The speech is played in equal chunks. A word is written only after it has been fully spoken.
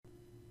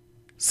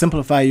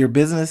Simplify your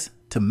business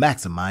to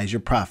maximize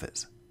your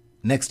profits.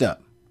 Next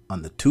up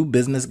on the Two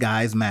Business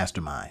Guys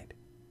Mastermind.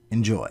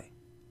 Enjoy.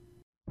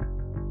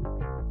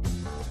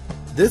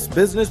 This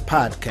business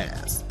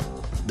podcast,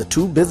 the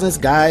Two Business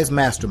Guys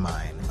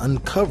Mastermind,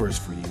 uncovers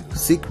for you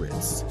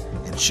secrets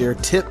and share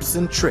tips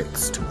and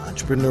tricks to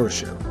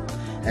entrepreneurship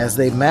as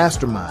they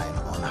mastermind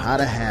on how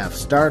to have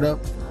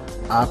startup,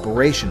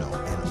 operational,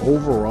 and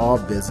overall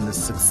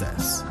business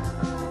success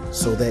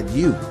so that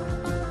you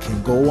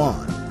can go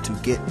on to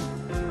get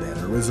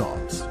better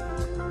results.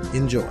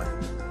 Enjoy.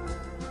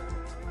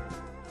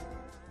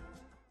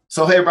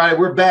 So, hey, everybody,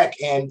 we're back.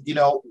 And,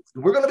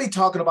 we're going to be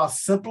talking about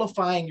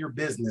simplifying your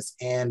business.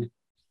 And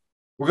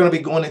we're going to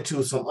be going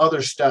into some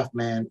other stuff,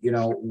 man.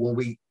 When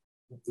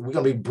we're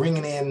going to be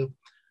bringing in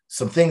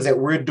some things that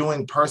we're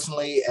doing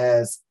personally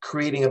as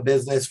creating a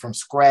business from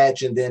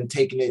scratch and then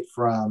taking it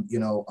from,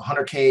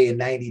 100K in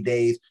 90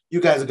 days.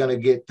 You guys are going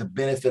to get the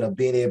benefit of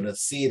being able to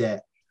see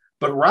that.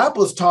 But Rob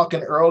was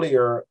talking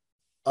earlier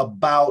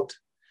about,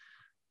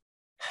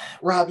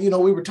 we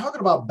were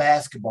talking about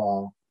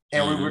basketball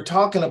and we were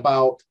talking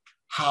about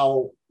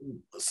how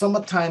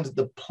sometimes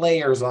the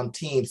players on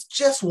teams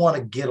just want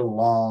to get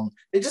along.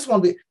 They don't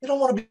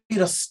want to be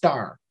the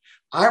star.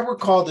 I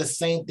recall the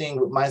same thing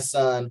with my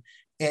son,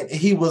 and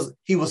he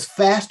was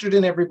faster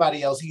than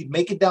everybody else. He'd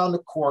make it down the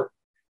court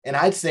and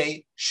I'd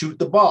say, shoot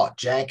the ball,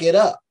 jack it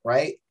up,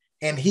 right?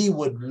 And he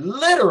would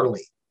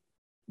literally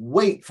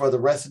wait for the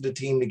rest of the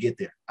team to get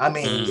there. I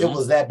mean, it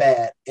was that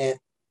bad. And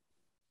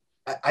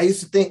I used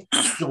to think,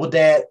 well,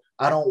 Dad,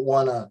 I don't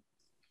want to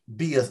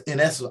be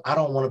I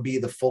don't want to be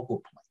the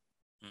focal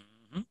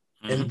point.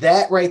 And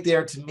that right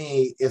there to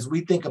me is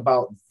we think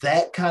about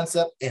that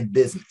concept in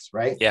business,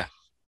 right? Yeah.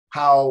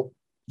 How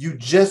you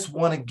just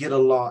want to get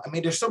along. I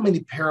mean, there's so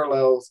many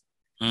parallels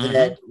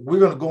that we're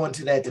going to go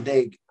into that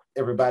today,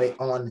 everybody,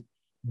 on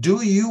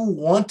do you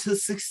want to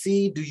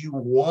succeed? Do you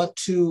want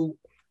to,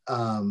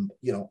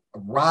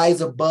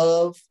 rise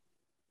above,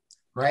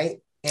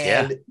 right?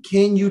 And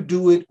can you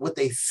do it with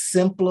a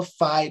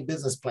simplified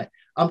business plan?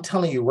 I'm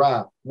telling you,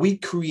 Rob, we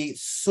create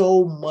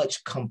so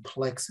much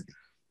complexity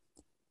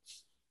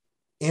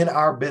in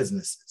our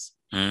businesses.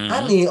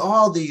 I mean,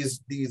 all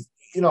these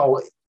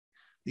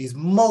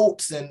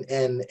moats and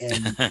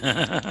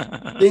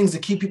things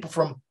that keep people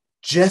from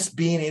just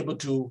being able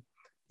to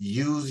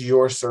use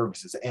your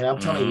services. And I'm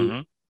telling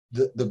you,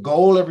 the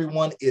goal,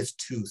 everyone, is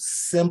to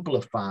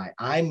simplify.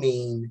 I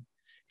mean,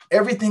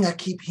 everything I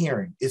keep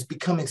hearing is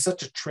becoming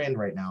such a trend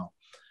right now.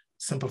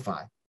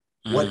 Simplify.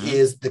 What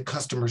is the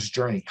customer's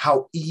journey?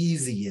 How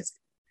easy is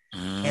it?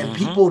 And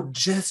people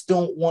just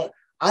don't want.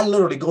 I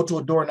literally go to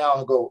a door now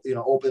and go,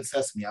 open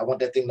sesame. I want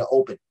that thing to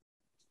open.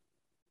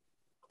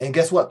 And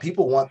guess what?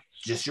 People want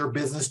just your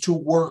business to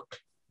work.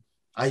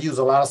 I use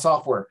a lot of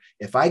software.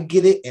 If I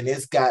get it and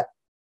it's got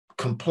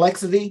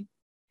complexity,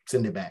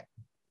 send it back.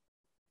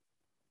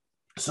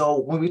 So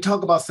when we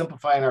talk about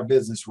simplifying our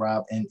business,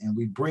 Rob, and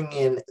we bring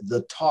in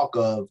the talk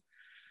of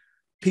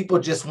people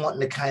just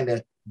wanting to kind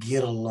of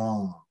get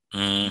along,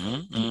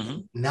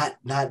 not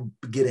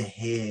get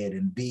ahead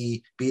and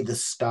be the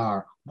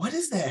star. What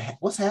is that?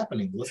 What's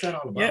happening? What's that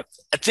all about? Yeah,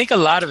 I think a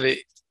lot of it,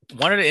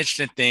 one of the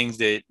interesting things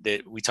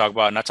that we talk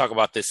about, and I talk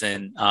about this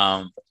in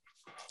my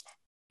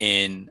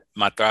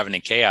Thriving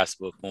in Chaos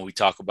book, when we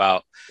talk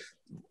about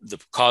the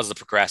cause of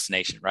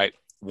procrastination, right?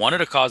 One of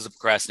the causes of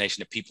procrastination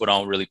that people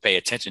don't really pay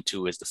attention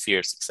to is the fear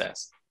of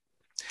success.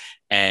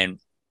 And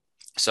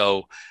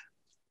so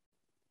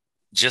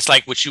just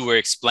like what you were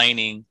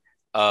explaining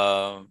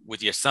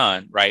with your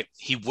son, right?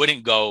 He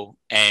wouldn't go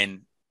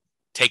and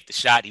take the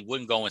shot. He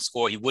wouldn't go and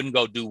score. He wouldn't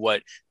go do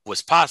what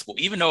was possible.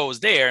 Even though it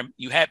was there,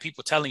 you had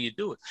people telling you to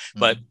do it.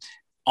 But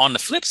on the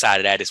flip side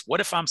of that is, what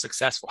if I'm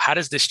successful? How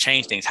does this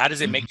change things? How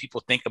does it make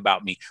people think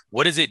about me?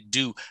 What does it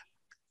do?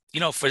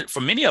 For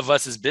many of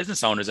us as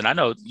business owners, and I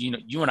know,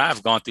 you and I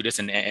have gone through this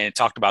and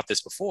talked about this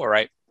before,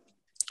 right?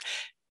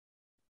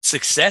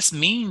 Success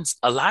means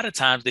a lot of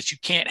times that you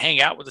can't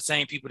hang out with the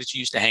same people that you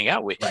used to hang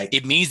out with. Right.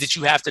 It means that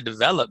you have to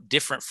develop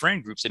different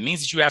friend groups. It means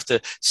that you have to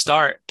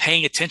start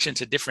paying attention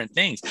to different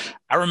things.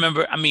 I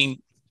remember when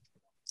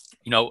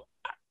I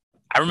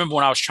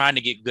was trying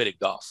to get good at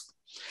golf.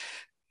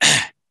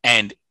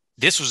 And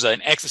this was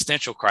an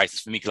existential crisis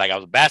for me, because I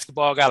was a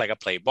basketball guy, I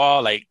played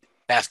ball,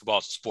 basketball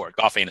is a sport,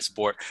 golf ain't a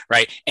sport,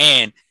 right?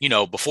 And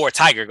before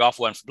Tiger, golf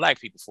wasn't for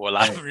black people for a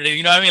lot. Right.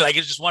 You know what I mean?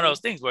 It's just one of those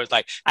things where it's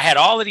I had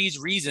all of these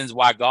reasons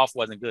why golf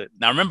wasn't good.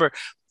 Now, remember,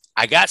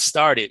 I got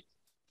started.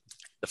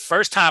 The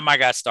first time I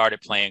got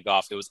started playing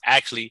golf, it was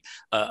actually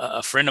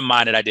a friend of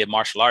mine that I did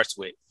martial arts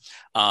with.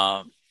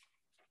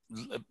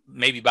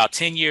 Maybe about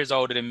 10 years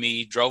older than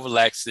me, drove a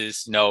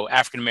Lexus,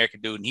 African-American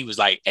dude. And he was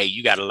like, hey,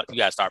 you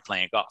gotta start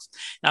playing golf.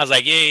 And I was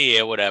like,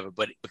 yeah, whatever.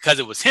 But because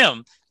it was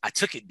him, I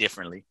took it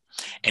differently.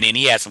 And then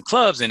he had some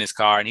clubs in his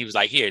car and he was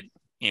like, here.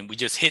 And we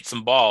just hit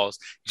some balls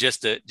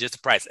just to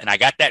price. And I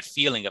got that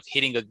feeling of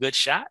hitting a good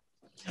shot.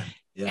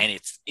 Yeah. And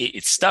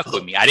it stuck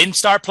with me. I didn't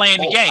start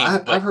playing the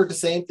game. I've heard the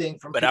same thing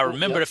from people. But I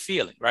remember the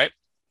feeling, right?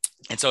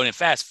 And so then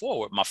fast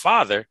forward, my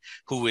father,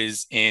 who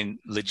is in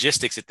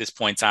logistics at this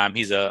point in time,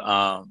 he's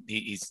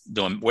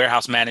doing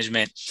warehouse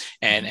management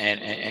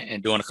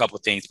and doing a couple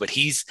of things, but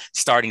he's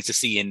starting to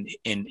see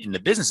in the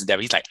business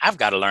endeavor, he's like, I've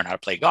got to learn how to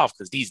play golf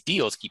because these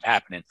deals keep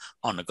happening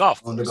on the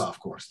golf course. On the golf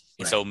course.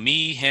 Right. And so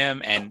me,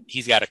 him, and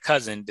he's got a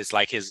cousin that's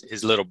like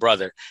his little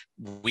brother.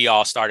 We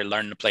all started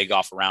learning to play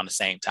golf around the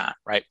same time,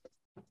 right?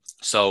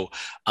 So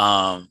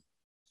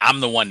I'm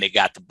the one that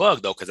got the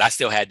bug though, because I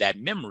still had that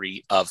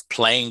memory of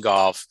playing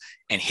golf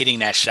and hitting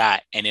that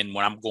shot. And then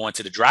when I'm going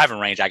to the driving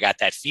range, I got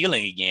that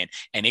feeling again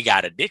and it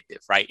got addictive,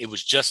 right? It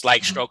was just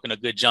like stroking a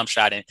good jump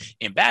shot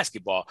in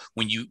basketball.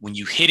 When you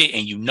hit it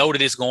and you know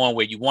that it's going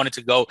where you want it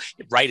to go,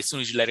 right as soon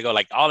as you let it go,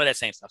 like all of that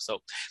same stuff. So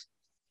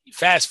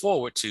fast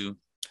forward to,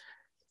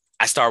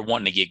 I started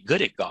wanting to get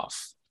good at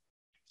golf.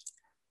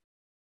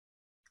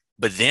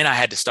 But then I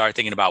had to start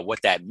thinking about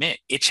what that meant.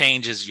 It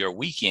changes your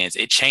weekends.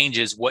 It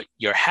changes what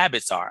your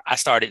habits are. I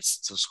started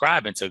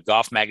subscribing to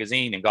Golf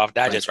Magazine and Golf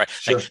Digest, right?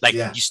 Sure.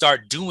 You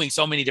start doing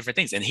so many different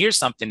things. And here's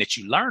something that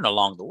you learn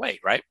along the way,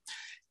 right?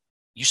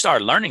 You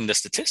start learning the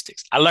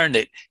statistics. I learned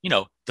that,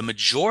 the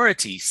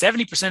majority,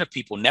 70% of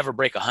people never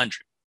break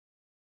 100,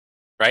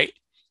 right?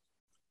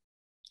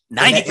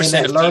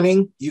 90% of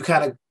learning, you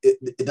kind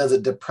of, does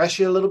it depress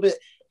you a little bit?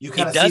 You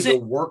kind of see the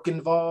work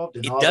involved.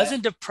 And it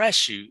doesn't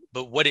depress you,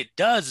 but what it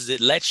does is it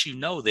lets you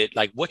know that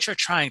like what you're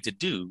trying to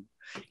do,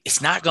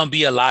 it's not going to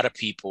be a lot of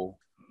people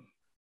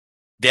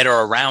that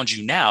are around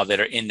you now that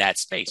are in that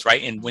space,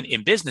 right? And when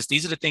in business,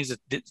 these are the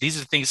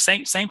things,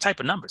 same type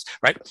of numbers,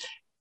 right?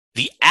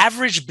 The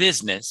average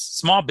business,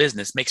 small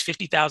business, makes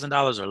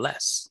 $50,000 or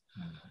less,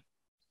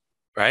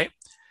 right?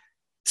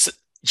 So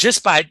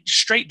just by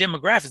straight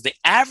demographics, the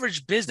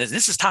average business,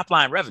 this is top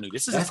line revenue.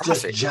 This isn't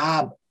profit. Just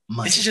job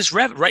money. This is just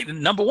revenue, right?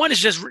 Number one is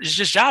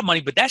just job money,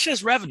 but that's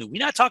just revenue.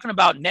 We're not talking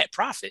about net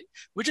profit.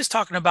 We're just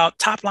talking about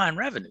top line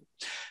revenue.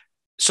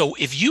 So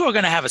if you are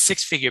going to have a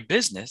 6-figure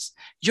business,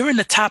 you're in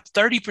the top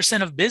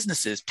 30% of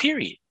businesses,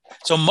 period.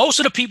 So most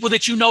of the people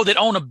that that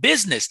own a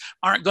business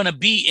aren't going to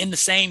be in the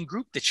same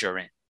group that you're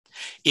in.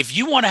 If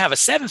you want to have a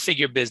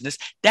 7-figure business,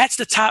 that's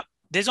the top.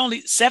 There's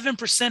only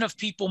 7% of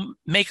people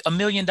make $1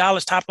 million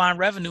top line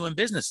revenue in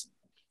business,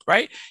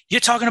 right? You're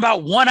talking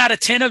about 1 out of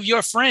 10 of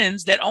your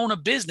friends that own a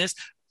business.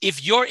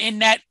 If you're in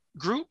that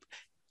group,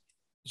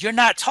 you're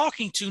not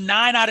talking to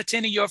 9 out of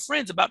 10 of your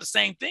friends about the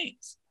same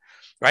things,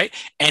 right?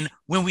 And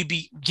when we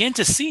begin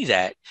to see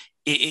that,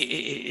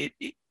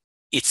 it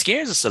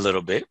scares us a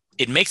little bit.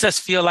 It makes us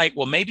feel like,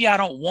 well, maybe I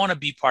don't want to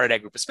be part of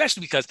that group,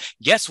 especially because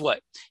guess what?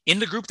 In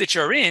the group that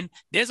you're in,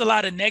 there's a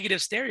lot of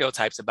negative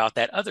stereotypes about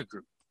that other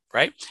group,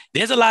 right?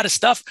 There's a lot of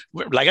stuff,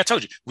 like I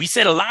told you, we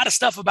said a lot of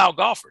stuff about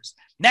golfers.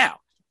 Now,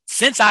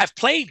 since I've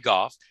played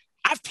golf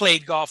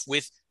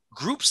with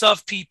groups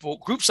of people,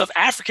 groups of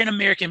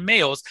African-American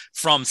males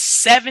from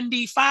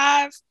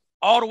 75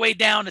 all the way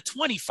down to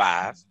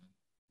 25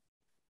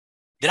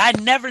 that I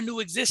never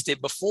knew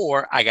existed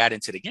before I got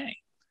into the game,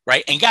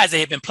 right? And guys that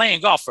have been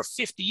playing golf for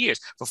 50 years,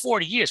 for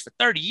 40 years, for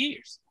 30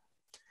 years.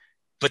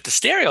 But the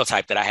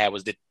stereotype that I had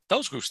was that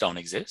those groups don't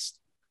exist,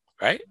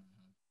 right?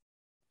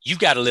 You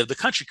got to live the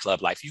country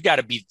club life. You got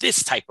to be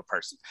this type of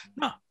person.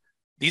 No,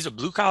 these are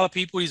blue collar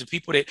people. These are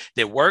people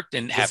that worked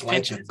and have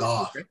pensions.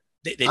 Golf.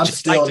 I'm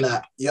still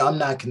not. Yeah, I'm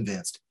not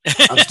convinced.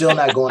 I'm still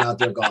not going out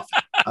there golfing.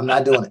 I'm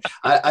not doing it.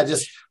 I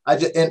just,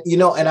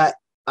 and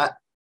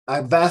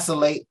I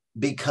vacillate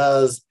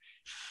because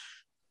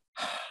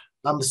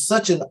I'm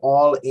such an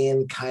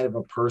all-in kind of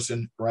a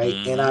person, right?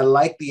 Mm. And I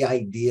like the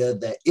idea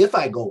that if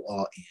I go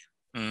all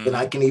in, then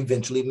I can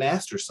eventually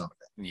master something.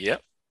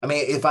 Yep. I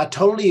mean, if I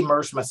totally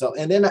immerse myself,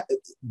 and then,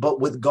 but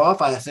with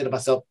golf, I say to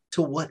myself,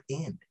 to what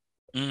end?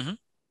 Mm-hmm.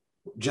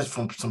 Just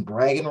from some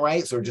bragging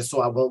rights, or just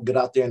so I won't get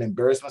out there and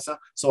embarrass myself.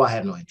 So I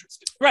have no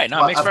interest. Right. No,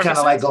 I've kind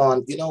of like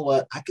going, you know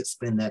what? I could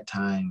spend that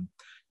time,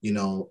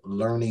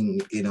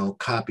 learning,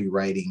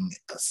 copywriting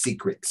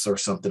secrets or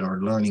something,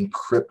 or learning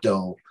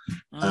crypto.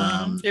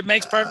 It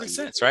makes perfect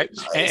sense, right?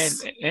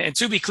 Nice. And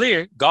to be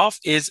clear, golf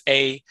is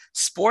a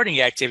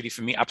sporting activity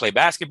for me. I play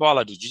basketball,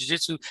 I do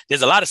jiu-jitsu.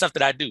 There's a lot of stuff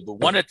that I do, but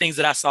one of the things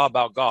that I saw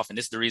about golf, and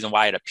this is the reason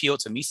why it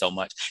appealed to me so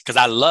much, because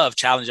I love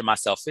challenging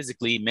myself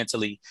physically,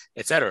 mentally,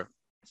 etc.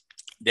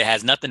 That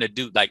has nothing to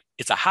do, like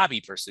it's a hobby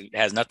pursuit. It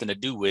has nothing to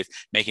do with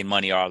making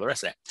money or all the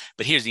rest of that.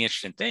 But here's the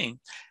interesting thing.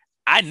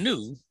 I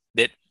knew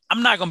that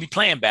I'm not going to be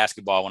playing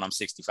basketball when I'm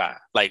 65.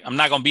 Like, I'm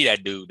not going to be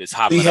that dude that's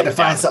hopping. So you had to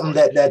find something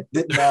that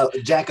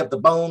didn't jack up the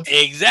bones.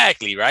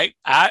 Exactly, right?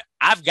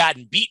 I've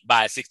gotten beat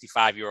by a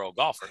 65-year-old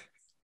golfer.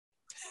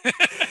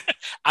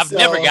 I've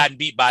never gotten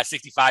beat by a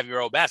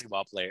 65-year-old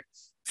basketball player.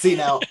 See,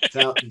 now,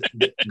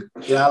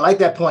 I like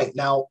that point.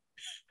 Now,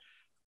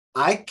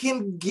 I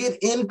can get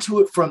into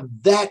it from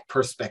that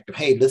perspective.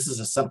 Hey, this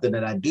is something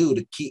that I do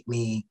to keep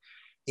me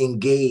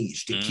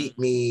engaged, to keep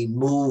me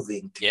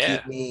moving, to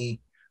keep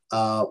me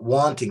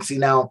wanting. See,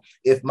 now,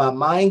 if my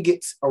mind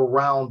gets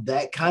around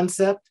that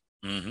concept,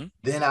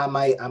 then I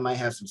might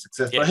have some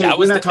success. Yeah, but hey, that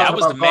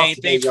was the main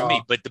thing for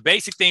me. But the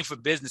basic thing for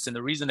business, and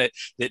the reason that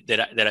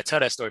I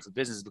tell that story for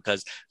business is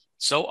because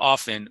so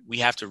often we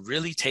have to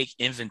really take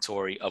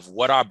inventory of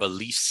what our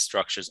belief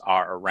structures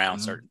are around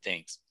certain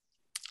things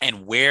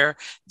and where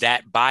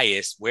that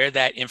bias, where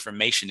that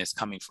information is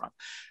coming from.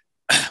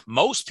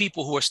 Most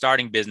people who are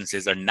starting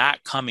businesses are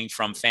not coming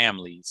from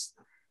families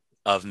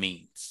of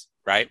means,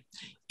 right?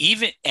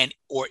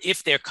 Or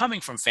if they're coming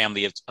from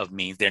family of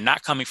means, they're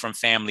not coming from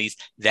families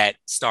that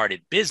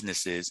started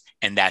businesses,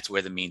 and that's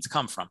where the means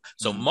come from.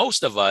 So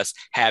most of us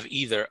have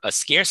either a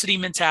scarcity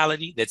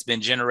mentality that's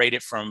been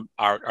generated from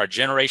our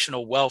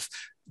generational wealth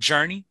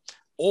journey,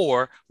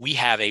 or we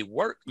have a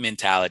work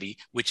mentality,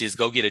 which is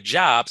go get a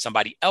job,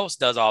 somebody else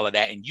does all of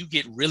that, and you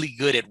get really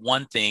good at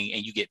one thing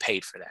and you get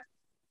paid for that.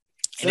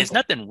 And there's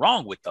nothing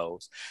wrong with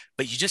those,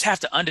 but you just have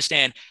to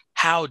understand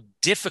how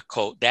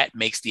difficult that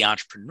makes the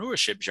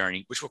entrepreneurship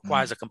journey, which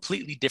requires a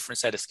completely different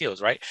set of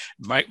skills, right?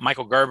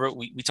 Michael Gerber,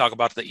 we talk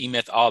about the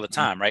E-Myth all the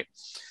time, right?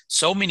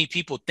 So many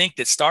people think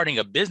that starting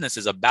a business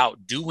is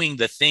about doing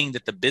the thing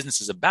that the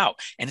business is about.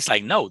 And it's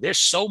like, no, there's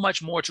so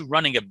much more to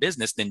running a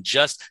business than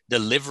just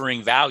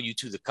delivering value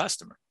to the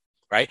customer.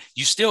 Right?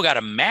 You still got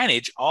to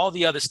manage all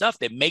the other stuff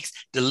that makes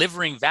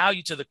delivering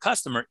value to the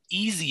customer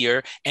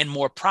easier and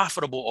more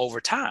profitable over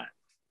time.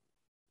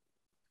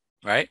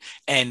 Right.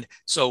 And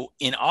so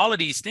in all of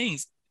these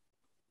things,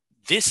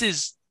 this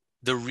is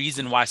the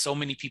reason why so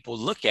many people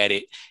look at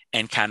it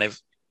and kind of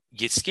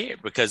get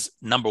scared, because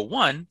number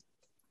one,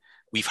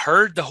 we've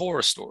heard the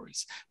horror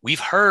stories. We've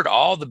heard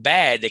all the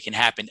bad that can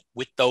happen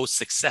with those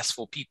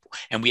successful people.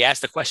 And we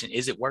ask the question,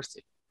 is it worth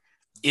it?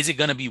 Is it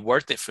going to be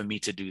worth it for me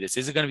to do this?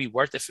 Is it going to be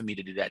worth it for me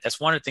to do that?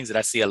 That's one of the things that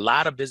I see a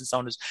lot of business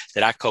owners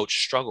that I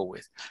coach struggle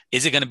with.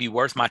 Is it going to be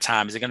worth my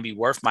time? Is it going to be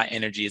worth my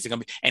energy? Is it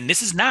going to be? And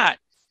this is not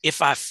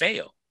if I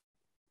fail.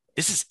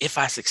 This is if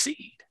I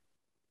succeed.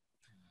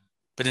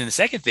 But then the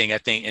second thing I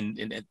think,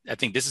 and I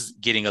think this is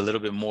getting a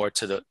little bit more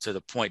to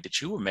the point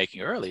that you were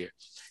making earlier,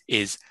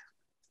 is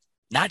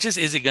not just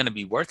is it going to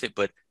be worth it,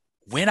 but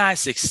when I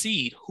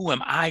succeed, who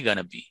am I going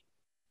to be?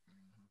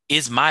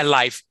 Is my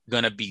life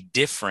going to be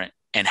different?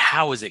 And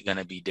how is it going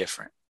to be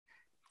different?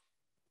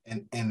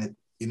 And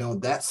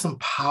that's some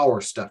power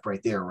stuff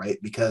right there, right?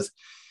 Because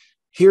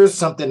here's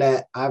something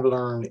that I've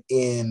learned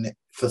in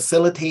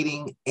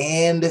facilitating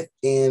and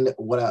in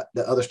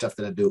the other stuff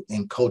that I do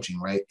in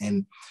coaching, right?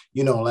 And,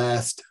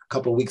 last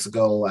couple of weeks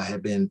ago, I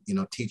had been,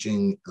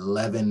 teaching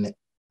 11th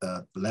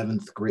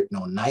grade,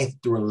 9th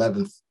through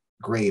 11th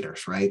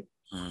graders, right?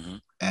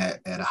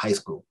 At a high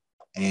school.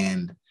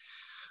 And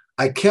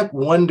I kept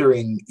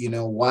wondering,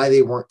 why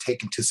they weren't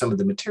taken to some of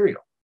the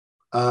material.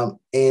 And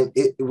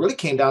it really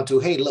came down to,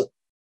 hey, look,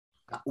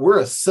 we're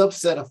a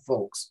subset of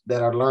folks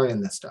that are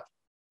learning this stuff.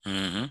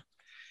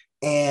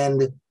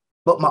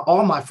 But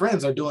all my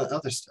friends are doing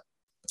other stuff.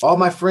 All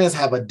my friends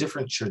have a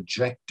different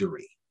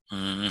trajectory,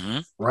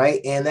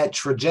 right? And that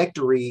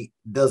trajectory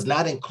does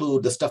not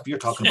include the stuff you're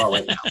talking about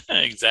right now.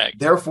 Exactly.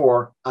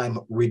 Therefore, I'm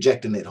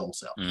rejecting it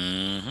wholesale,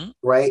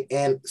 right?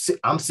 And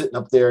I'm sitting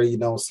up there,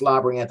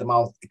 slobbering at the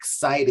mouth,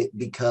 excited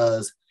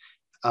because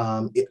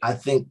I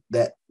think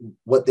that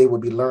what they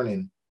would be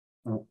learning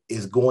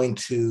is going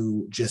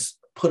to just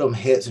put them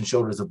heads and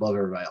shoulders above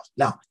everybody else.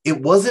 Now,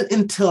 it wasn't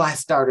until I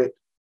started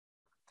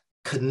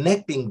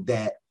connecting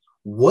that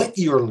what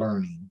you're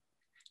learning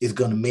is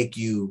going to make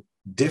you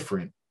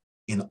different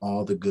in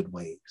all the good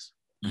ways.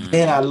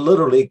 Then I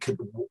literally could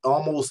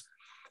almost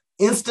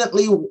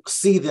instantly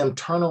see them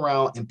turn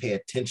around and pay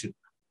attention.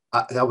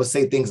 I would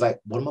say things like,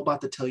 what I'm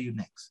about to tell you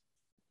next.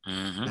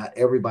 Not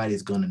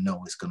everybody's going to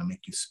know it's going to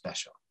make you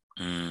special.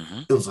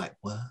 It was like,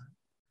 what?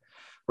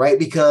 Right?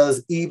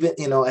 Because even,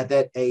 at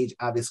that age,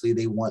 obviously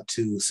they want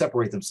to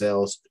separate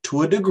themselves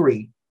to a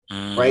degree,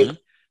 right?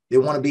 They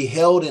want to be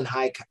held in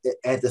high,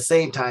 at the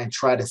same time,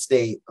 try to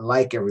stay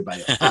like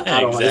everybody else.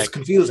 I don't know. It's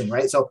confusing,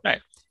 right? So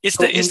It's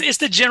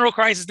the general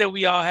crisis that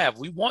we all have.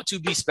 We want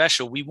to be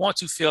special. We want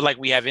to feel like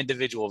we have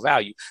individual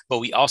value, but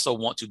we also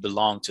want to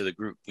belong to the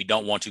group. We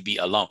don't want to be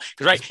alone.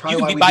 Because you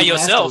can be by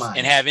yourself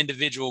and have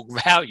individual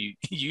value.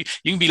 You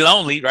can be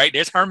lonely, right?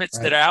 There's hermits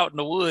that are out in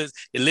the woods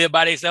that live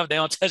by themselves. They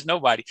don't touch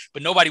nobody,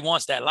 but nobody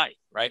wants that life,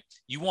 right?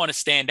 You want to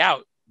stand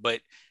out, but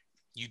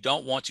you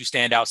don't want to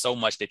stand out so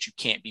much that you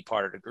can't be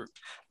part of the group.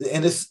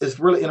 And it's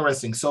really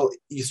interesting. So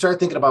you start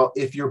thinking about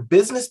if your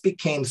business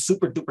became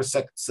super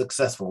duper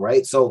successful,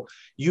 right? So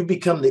you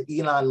become the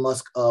Elon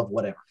Musk of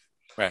whatever,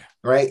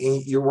 right?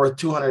 And you're worth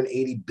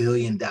 $280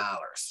 billion.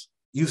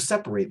 You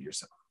separated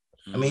yourself.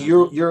 I mean,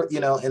 you're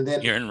and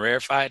then you're in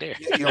rarefied air.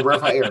 You're in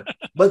rarefied air.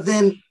 But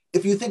then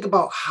if you think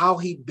about how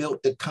he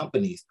built the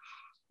companies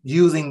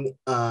using,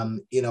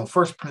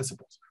 first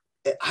principles.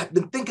 I've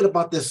been thinking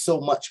about this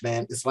so much,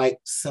 man. It's like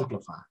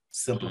simplify.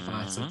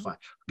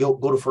 Go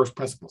to first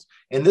principles.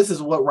 And this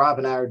is what Rob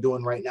and I are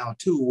doing right now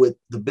too with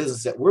the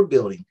business that we're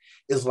building.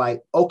 Is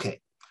like,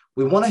 okay,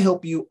 we want to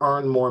help you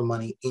earn more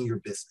money in your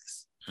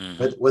business.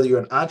 Whether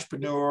you're an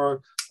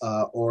entrepreneur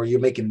or you're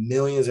making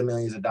millions and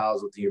millions of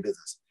dollars with your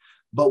business.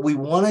 But we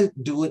want to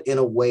do it in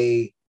a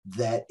way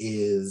that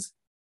is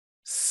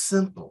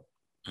simple.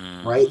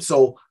 Right?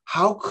 So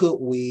how could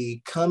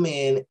we come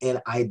in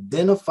and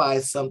identify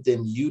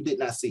something you did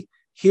not see?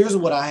 Here's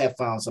what I have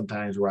found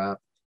sometimes, Rob.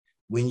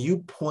 When you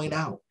point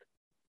out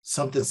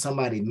something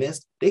somebody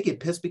missed, they get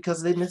pissed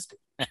because they missed it.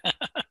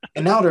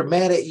 And now they're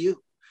mad at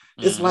you.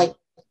 It's like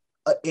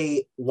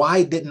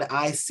why didn't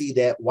I see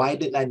that? Why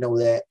didn't I know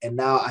that? And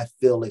now I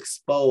feel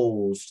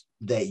exposed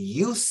that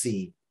you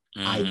see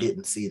I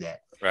didn't see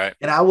that. Right.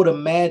 And I would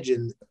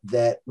imagine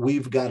that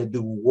we've got to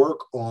do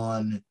work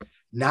on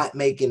not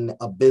making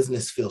a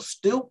business feel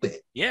stupid.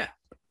 Yeah.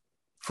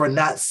 For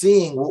not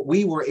seeing what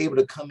we were able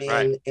to come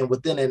in and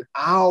within an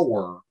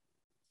hour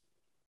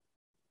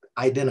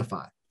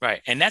identify.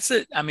 Right. And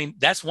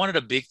that's one of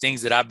the big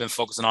things that I've been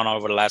focusing on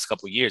over the last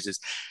couple of years is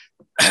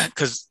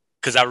because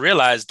I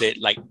realized that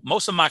like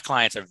most of my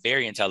clients are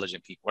very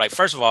intelligent people. Like,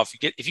 first of all,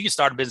 if you can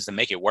start a business and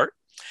make it work,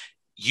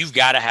 you've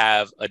got to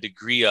have a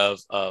degree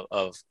of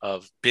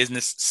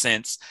business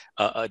sense,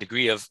 a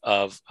degree of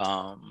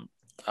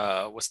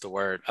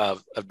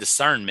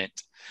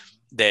discernment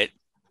that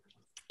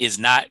is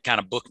not kind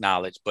of book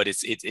knowledge, but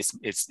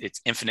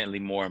it's infinitely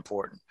more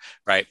important,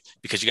 right?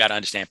 Because you got to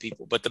understand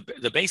people. But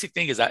the basic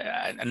thing is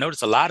I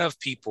notice a lot of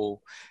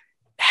people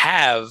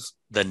have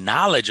the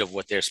knowledge of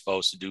what they're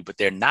supposed to do, but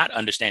they're not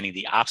understanding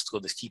the obstacle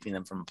that's keeping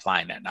them from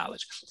applying that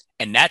knowledge.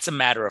 And that's a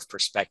matter of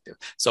perspective.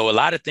 So a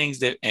lot of things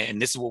that,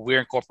 and this is what we're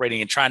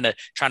incorporating and trying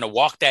to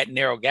walk that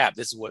narrow gap.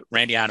 This is what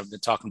Randy and I have been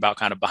talking about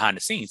kind of behind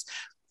the scenes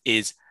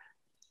is,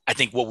 I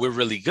think what we're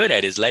really good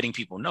at is letting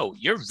people know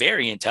you're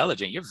very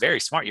intelligent, you're very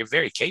smart, you're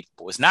very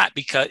capable. It's not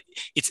because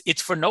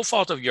it's for no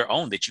fault of your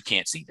own that you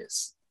can't see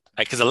this.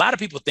 Like, because a lot of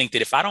people think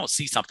that if I don't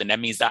see something, that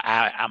means that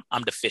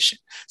I'm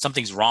deficient.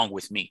 Something's wrong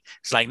with me.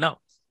 It's like, no,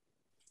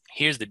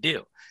 here's the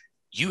deal.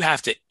 You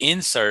have to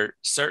insert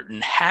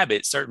certain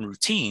habits, certain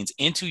routines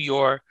into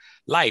your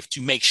life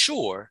to make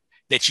sure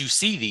that you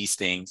see these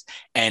things.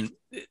 And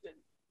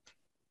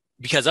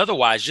because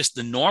otherwise, just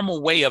the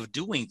normal way of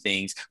doing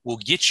things will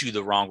get you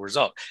the wrong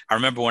result. I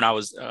remember when I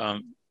was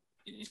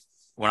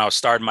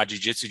starting my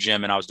jiu-jitsu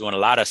gym and I was doing a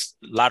lot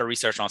of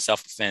research on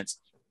self-defense,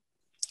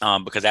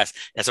 because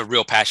that's a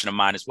real passion of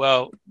mine as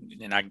well.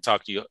 And we can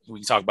talk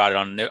about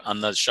it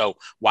on the show,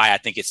 why I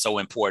think it's so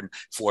important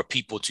for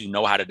people to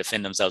know how to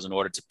defend themselves in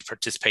order to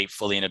participate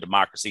fully in a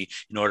democracy,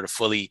 in order to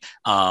fully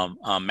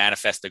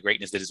manifest the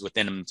greatness that is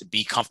within them, to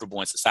be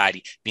comfortable in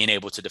society. Being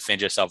able to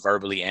defend yourself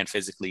verbally and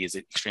physically is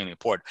extremely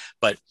important.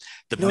 But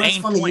it's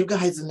funny, you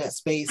guys in that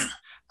space,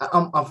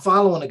 I'm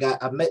following a guy.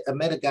 I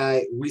met a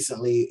guy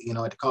recently,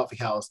 at the coffee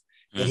house,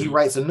 and he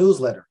writes a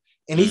newsletter,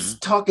 and he's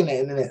talking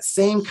in that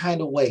same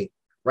kind of way.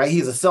 Right.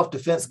 He's a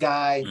self-defense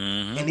guy.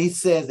 And he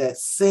says that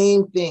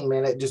same thing,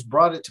 man. It just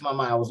brought it to my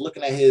mind. I was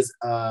looking at his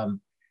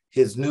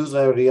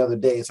newsletter the other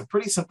day. It's a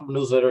pretty simple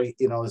newsletter.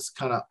 It's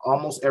kind of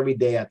almost every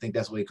day. I think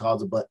that's what he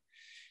calls it. But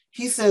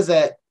he says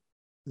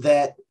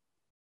that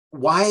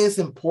why it's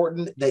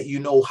important that you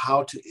know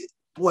how to,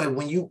 boy,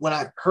 when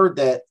I heard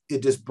that,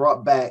 it just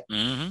brought back,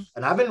 and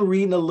I've been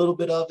reading a little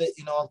bit of it,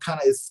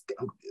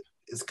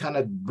 it's kind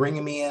of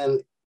bringing me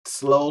in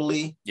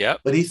slowly. Yeah.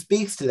 But he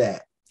speaks to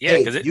that. Yeah,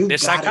 because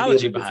there's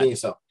psychology behind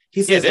yourself.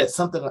 He says that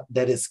something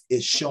that is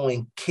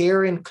showing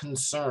care and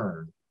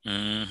concern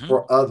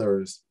for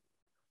others,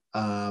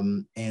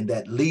 and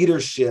that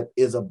leadership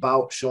is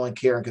about showing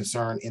care and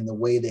concern in the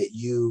way that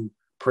you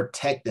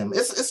protect them.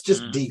 It's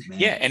just deep, man.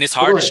 Yeah, and it's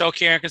hard to show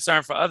care and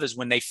concern for others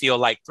when they feel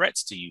like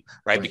threats to you,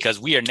 right? Because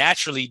we are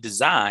naturally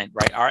designed,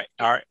 right?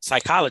 Our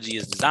psychology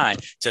is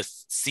designed to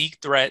seek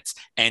threats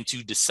and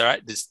to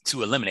decide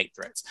to eliminate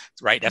threats,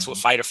 right? That's what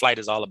fight or flight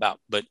is all about.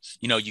 But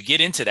you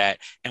get into that,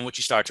 and what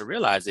you start to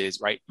realize is,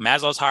 right,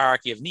 Maslow's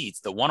hierarchy of needs.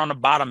 The one on the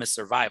bottom is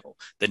survival.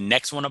 The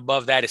next one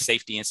above that is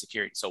safety and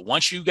security. So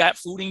once you got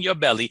food in your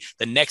belly,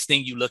 the next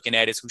thing you're looking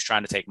at is who's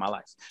trying to take my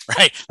life,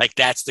 right? Like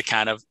that's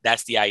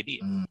the idea,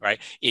 right?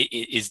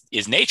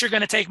 Is nature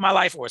going to take my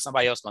life, or is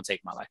somebody else going to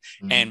take my life?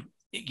 And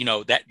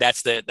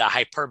that's the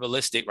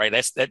hyperbolistic, right?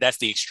 That's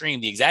the extreme,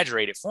 the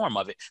exaggerated form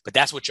of it. But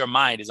that's what your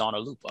mind is on a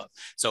loop of.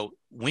 So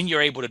when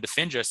you're able to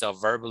defend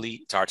yourself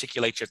verbally, to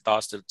articulate your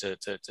thoughts,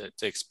 to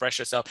express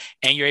yourself,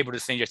 and you're able to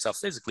defend yourself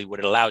physically, what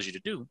it allows you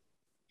to do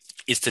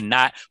is to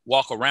not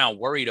walk around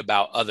worried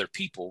about other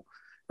people,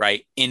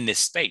 right? In this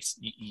space,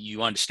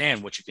 you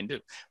understand what you can do.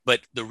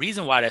 But the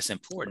reason why that's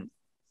important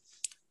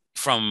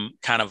from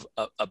kind of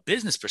a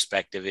business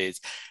perspective is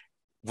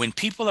when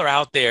people are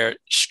out there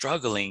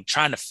struggling,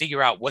 trying to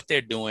figure out what they're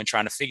doing,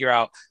 trying to figure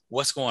out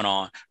what's going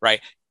on, right?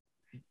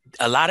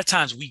 A lot of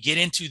times we get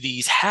into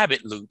these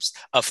habit loops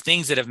of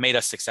things that have made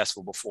us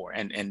successful before.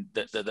 And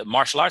the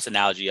martial arts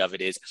analogy of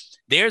it is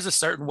there's a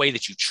certain way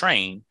that you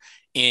train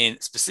in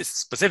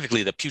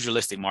specifically the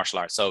pugilistic martial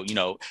arts. So,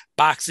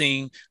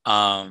 boxing,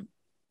 karate,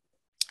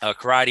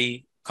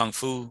 kung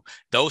fu,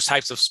 those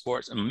types of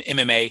sports,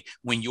 MMA,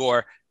 when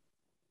you're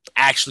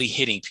actually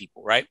hitting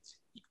people, right?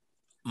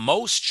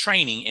 Most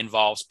training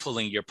involves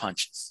pulling your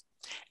punches.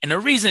 And the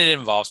reason it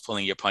involves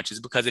pulling your punches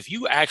is because if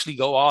you actually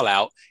go all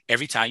out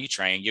every time you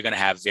train, you're going to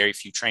have very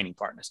few training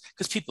partners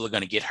because people are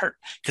going to get hurt,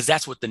 because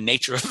that's what the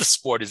nature of the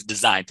sport is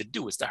designed to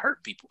do, is to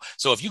hurt people.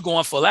 So if you're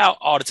going full out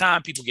all the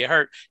time, people get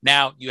hurt.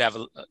 Now you have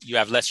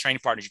less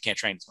training partners. You can't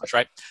train as much,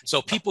 right?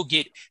 So people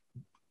get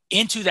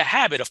into the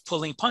habit of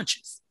pulling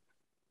punches.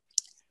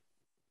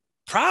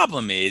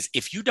 Problem is,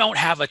 if you don't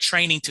have a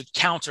training to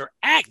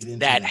counteract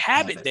that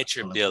habit that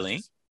you're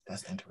building,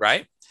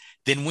 right?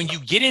 Then when you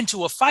get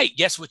into a fight,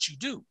 guess what you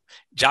do?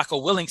 Jocko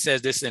Willink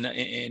says this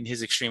in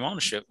his Extreme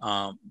Ownership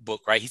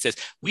book, right? He says,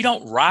 we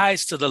don't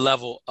rise to the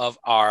level of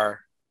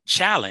our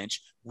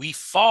challenge. We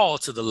fall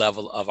to the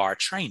level of our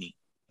training.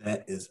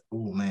 That is,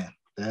 oh man,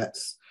 that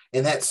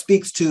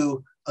speaks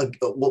to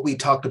what we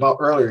talked about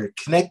earlier.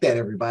 Connect that,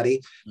 everybody.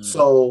 Mm-hmm.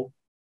 So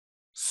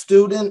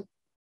student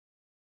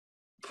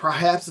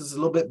perhaps is a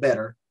little bit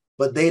better,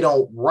 but they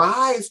don't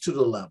rise to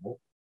the level.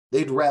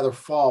 They'd rather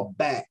fall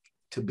back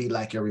to be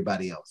like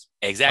everybody else.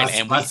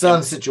 Exactly. My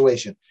son's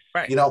situation,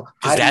 right? You know,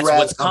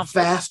 I'm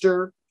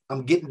faster.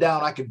 I'm getting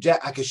down. I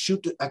could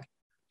shoot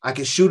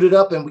it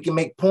up, and we can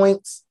make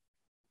points.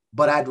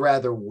 But I'd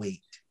rather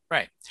wait.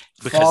 Right.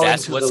 Because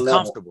that's what's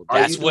comfortable.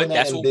 That's what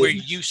we're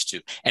used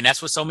to. And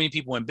that's what so many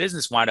people in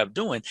business wind up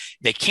doing.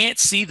 They can't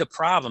see the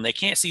problem. They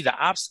can't see the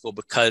obstacle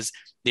because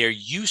they're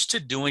used to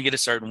doing it a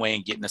certain way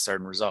and getting a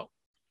certain result.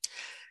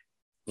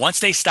 Once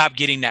they stop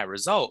getting that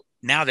result,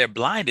 now they're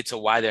blinded to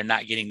why they're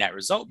not getting that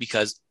result,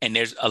 and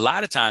there's a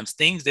lot of times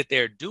things that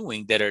they're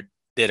doing that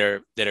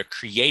are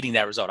creating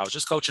that result. I was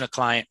just coaching a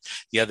client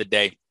the other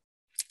day,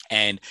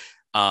 and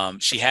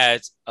she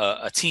has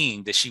a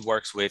team that she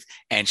works with,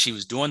 and she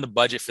was doing the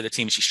budget for the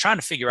team. She's trying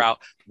to figure out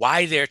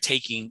why they're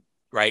taking,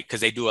 right?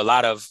 Because they do a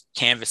lot of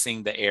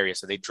canvassing the area.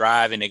 So they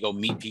drive and they go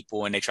meet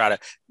people and they try to,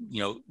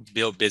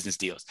 build business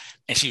deals.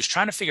 And she was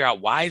trying to figure out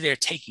why they're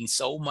taking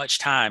so much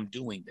time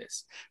doing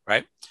this,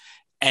 right?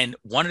 And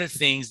one of the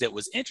things that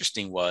was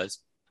interesting was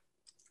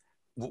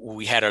what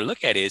we had her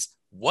look at is,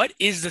 what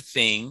is the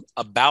thing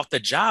about the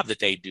job that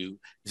they do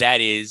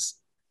that is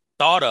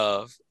thought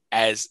of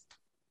as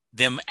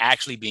them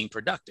actually being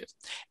productive?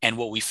 And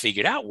what we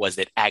figured out was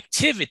that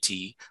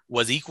activity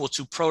was equal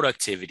to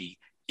productivity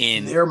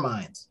in their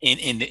minds,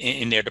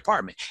 in their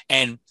department.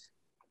 And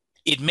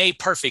it made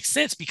perfect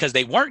sense because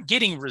they weren't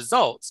getting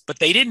results, but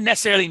they didn't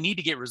necessarily need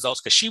to get results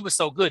because she was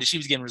so good that she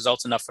was getting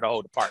results enough for the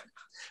whole department,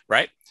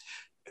 right?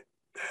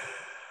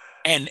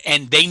 And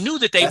they knew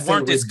that they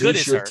weren't as good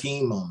as her.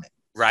 Team moment.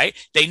 Right?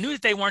 They knew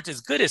that they weren't as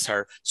good as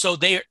her. So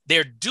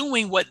they're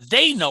doing what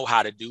they know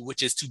how to do,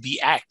 which is to be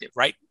active,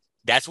 right?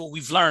 That's what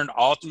we've learned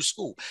all through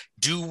school.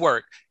 Do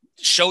work.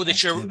 Show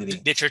that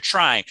you're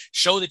trying.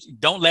 Show that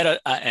don't let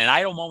an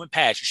idle moment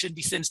pass. You shouldn't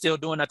be sitting still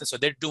doing nothing. So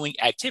they're doing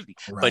activity.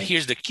 Right. But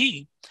here's the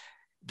key.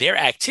 Their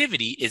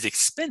activity is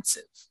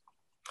expensive.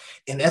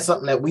 And that's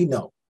something that we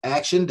know.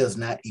 Action does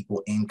not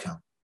equal income.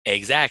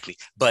 Exactly.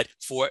 But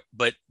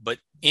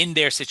in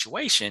their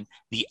situation,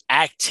 the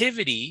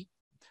activity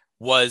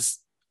was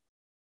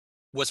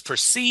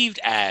perceived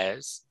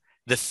as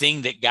the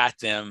thing that got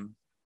them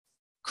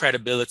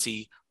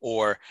credibility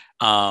or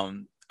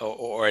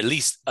at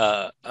least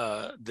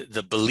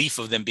the belief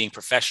of them being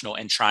professional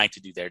and trying to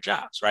do their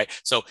jobs, right?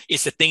 So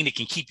it's a thing that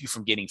can keep you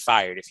from getting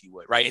fired, if you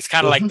would, right? It's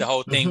kind of like the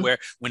whole thing where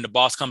when the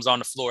boss comes on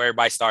the floor,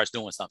 everybody starts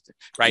doing something,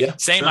 right? Yeah,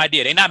 same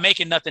idea. They're not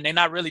making nothing. They're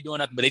not really doing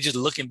nothing, but they're just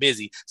looking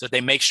busy so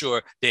they make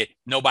sure that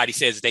nobody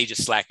says they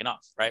just slacking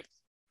off, right?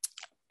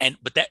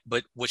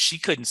 But what she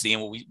couldn't see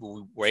and what we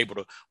were able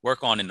to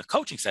work on in the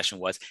coaching session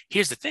was,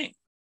 here's the thing.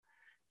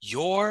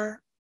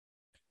 Your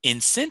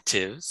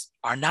incentives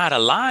are not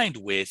aligned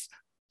with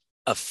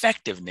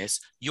effectiveness.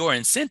 Your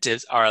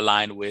incentives are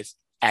aligned with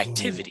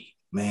activity.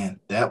 Ooh, man,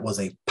 that was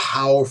a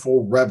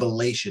powerful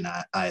revelation,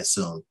 I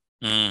assume.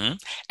 Mm-hmm.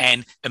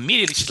 And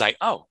immediately she's like,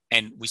 oh,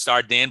 and we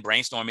started then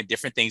brainstorming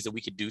different things that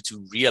we could do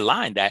to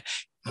realign that.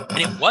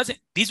 And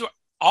these were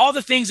all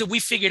the things that we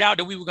figured out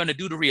that we were going to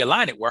do to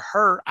realign it were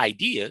her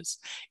ideas.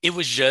 It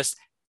was just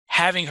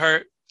having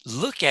her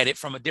look at it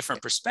from a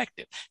different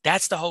perspective.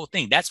 That's the whole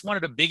thing. That's one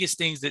of the biggest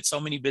things that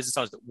so many business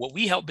owners, what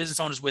we help business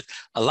owners with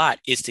a lot,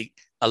 is to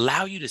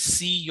allow you to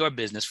see your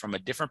business from a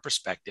different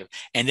perspective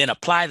and then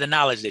apply the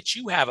knowledge that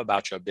you have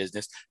about your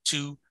business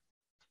to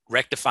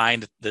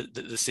rectifying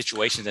the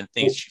situations and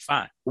things that you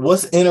find.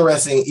 What's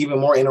interesting, even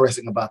more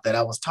interesting about that,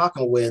 I was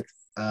talking with,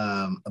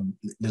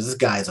 this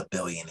guy is a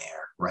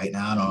billionaire right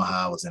now. I don't know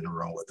how I was in the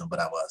room with him, but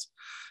I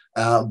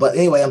was. But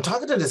anyway, I'm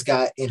talking to this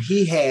guy and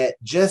he had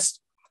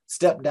just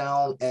stepped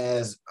down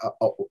as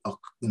a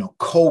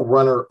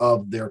co-runner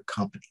of their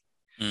company.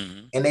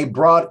 Mm-hmm. And they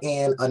brought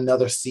in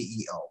another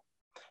CEO.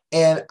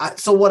 And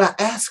so what I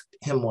asked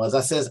him was, I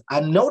says,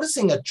 I'm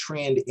noticing a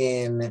trend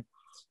in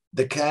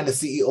the kind of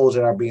CEOs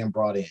that are being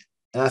brought in.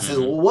 And I said,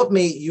 well, what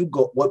made you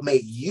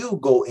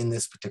go in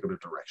this particular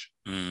direction?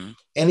 Mm-hmm.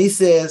 And he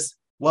says,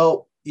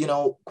 well,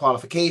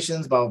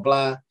 qualifications, blah, blah,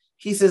 blah.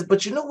 He says,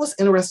 but what's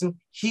interesting?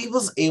 He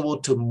was able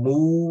to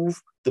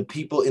move the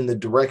people in the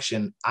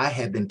direction I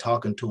had been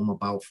talking to him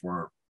about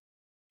for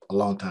a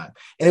long time.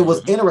 And it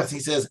was interesting.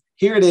 He says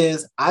here it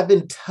is. I've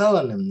been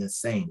telling them the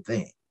same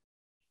thing.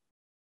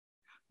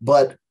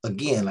 But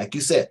again, like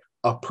you said,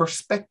 a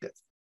perspective.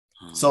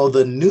 So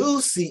the new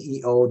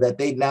CEO that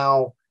they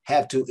now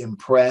have to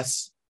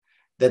impress,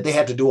 that they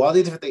have to do all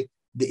these different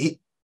things,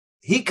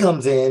 he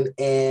comes in,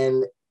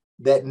 and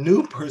that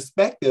new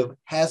perspective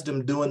has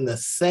them doing the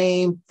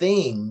same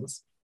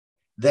things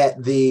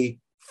that the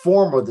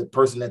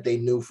person that they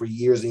knew for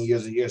years and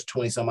years and years,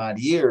 20 some odd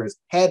years,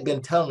 had been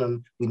telling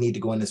them, we need to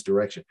go in this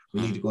direction.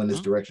 We need to go in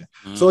this direction.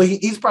 So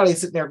he's probably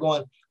sitting there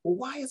going, well,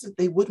 why is it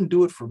they wouldn't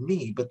do it for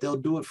me, but they'll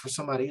do it for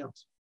somebody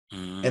else?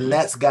 And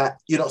that's got,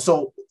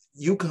 so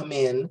you come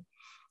in,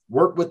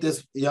 work with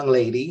this young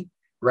lady,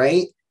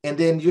 right? And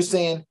then you're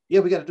saying, yeah,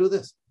 we got to do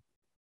this.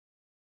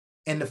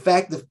 And the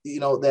fact that,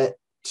 that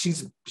she,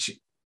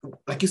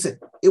 like you said,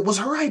 it was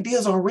her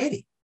ideas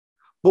already.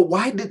 But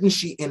why didn't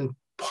she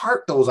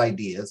impart those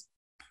ideas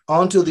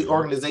onto the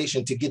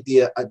organization to get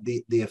the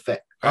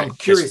effect? Right. I'm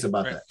curious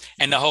about that.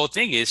 And the whole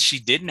thing is, she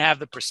didn't have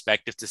the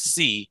perspective to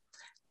see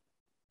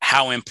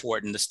how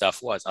important the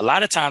stuff was. A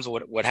lot of times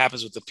what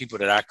happens with the people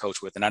that I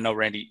coach with, and I know,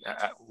 Randy,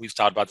 we've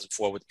talked about this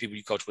before with the people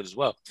you coach with as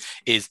well,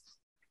 is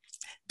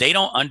they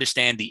don't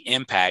understand the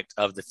impact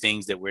of the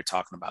things that we're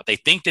talking about. They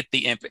think that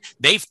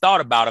they've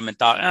thought about them and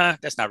thought,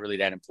 that's not really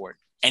that important.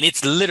 And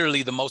it's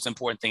literally the most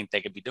important thing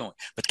they could be doing.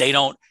 But they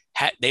don't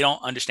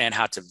understand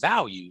how to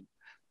value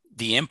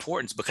the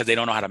importance, because they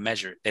don't know how to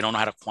measure it. They don't know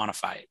how to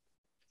quantify it.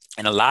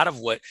 And a lot of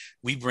what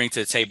we bring to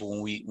the table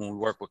when we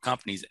work with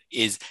companies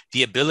is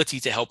the ability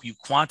to help you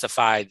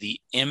quantify the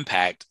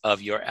impact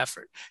of your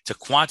effort, to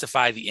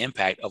quantify the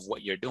impact of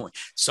what you're doing.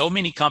 So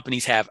many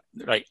companies have,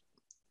 like,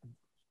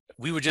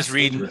 we were just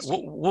reading,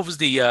 what was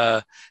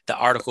the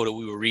article that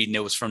we were reading?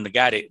 It was from the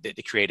guy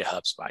that created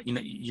HubSpot.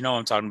 You know what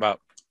I'm talking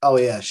about? Oh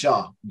yeah,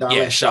 Shaw.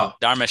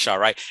 Dharmesh Shah,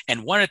 right?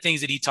 And one of the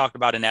things that he talked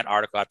about in that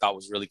article I thought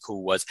was really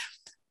cool was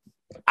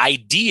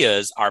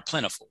ideas are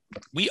plentiful.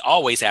 We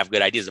always have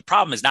good ideas. The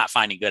problem is not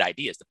finding good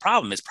ideas. The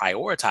problem is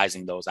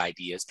prioritizing those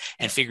ideas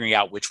and figuring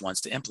out which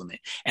ones to implement.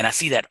 And I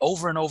see that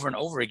over and over and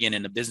over again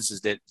in the businesses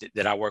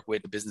that I work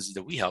with, the businesses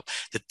that we help.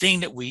 The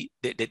thing that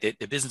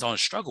the business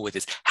owners struggle with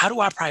is, how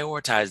do I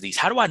prioritize these?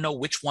 How do I know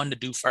which one to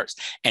do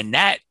first? And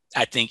that,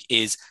 I think,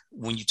 is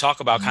when you talk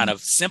about kind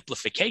of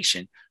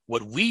simplification,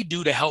 what we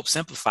do to help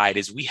simplify it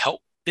is we help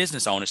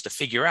business owners to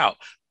figure out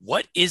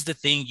what is the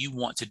thing you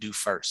want to do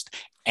first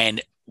and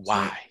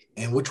why.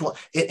 And which one.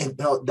 And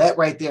that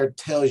right there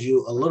tells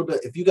you a little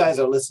bit, if you guys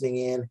are listening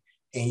in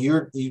and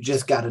you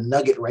just got a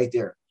nugget right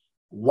there,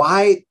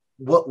 why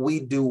what we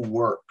do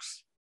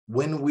works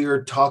when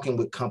we're talking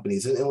with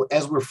companies. And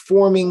as we're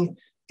forming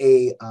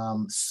a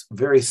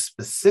very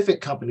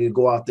specific company to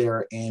go out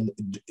there and,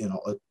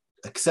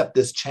 accept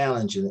this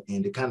challenge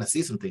and to kind of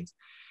see some things,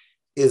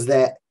 is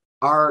that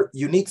our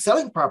unique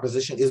selling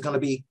proposition is going to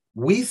be,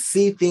 we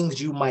see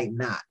things you might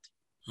not.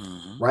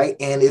 Right.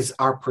 And it's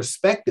our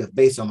perspective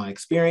based on my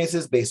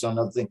experiences, based on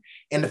other things.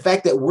 And the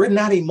fact that we're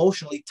not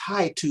emotionally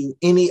tied to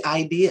any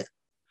idea.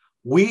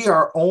 We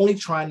are only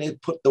trying to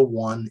put the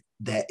one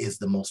that is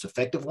the most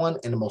effective one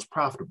and the most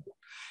profitable.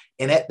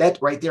 And that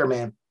right there,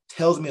 man,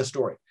 tells me a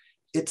story.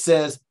 It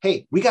says,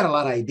 hey, we got a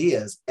lot of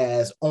ideas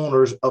as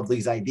owners of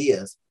these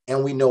ideas,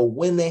 and we know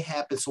when they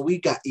happen. So we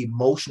got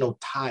emotional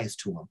ties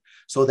to them.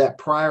 So that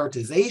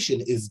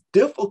prioritization is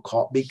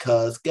difficult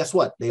because guess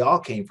what? They all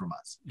came from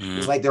us.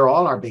 It's like they're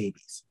all our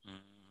babies.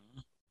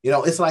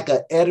 It's like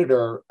an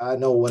editor. I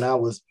know when I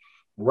was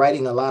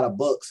writing a lot of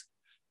books,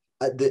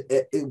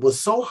 it was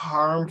so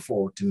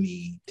harmful to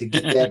me to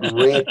get that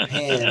red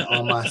pen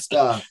on my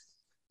stuff,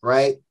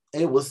 right?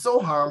 It was so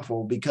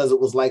harmful because it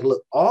was like,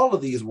 look, all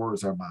of these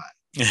words are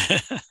mine.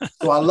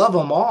 So I love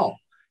them all.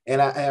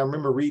 And I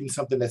remember reading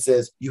something that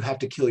says, you have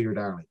to kill your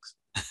darlings,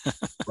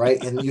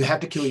 right? And you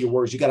have to kill your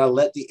words. You got to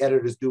let the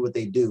editors do what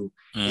they do.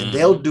 And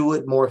they'll do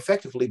it more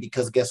effectively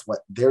because guess what?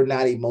 They're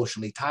not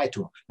emotionally tied to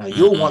them. Now,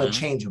 you'll want to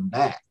change them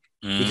back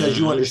because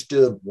you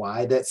understood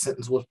why that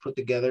sentence was put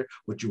together,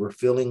 what you were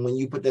feeling when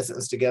you put that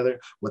sentence together,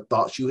 what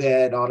thoughts you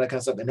had, all that kind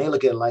of stuff. And they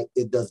look at it like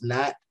it's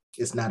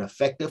not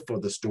effective for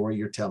the story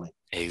you're telling.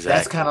 Exactly.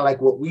 That's kind of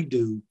like what we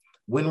do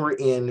when we're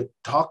in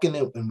talking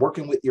and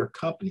working with your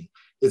company,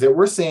 is that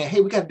we're saying,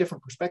 hey, we got a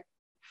different perspective.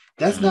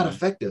 That's not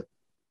effective.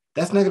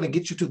 That's not going to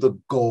get you to the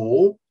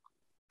goal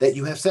that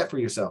you have set for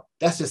yourself.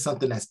 That's just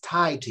something that's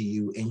tied to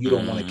you, and you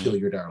don't want to kill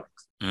your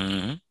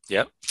darlings.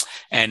 Yep.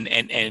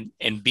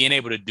 And being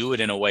able to do it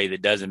in a way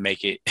that doesn't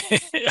make it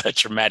a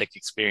traumatic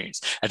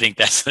experience. I think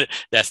that's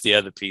the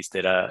other piece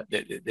that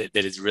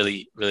is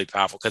really, really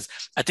powerful. Because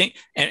I think,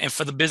 and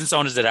for the business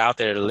owners that are out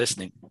there that are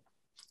listening,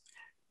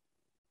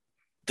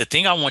 the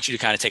thing I want you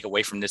to kind of take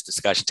away from this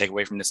discussion, take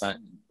away from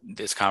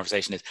this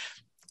conversation is,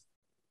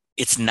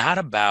 it's not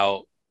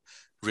about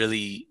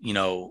really,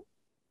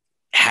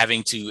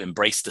 having to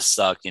embrace the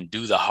suck and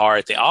do the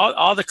hard thing,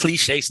 all the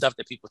cliche stuff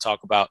that people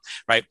talk about,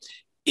 right?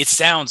 It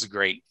sounds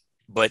great,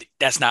 but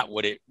that's not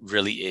what it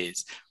really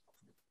is,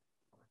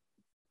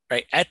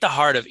 right? At the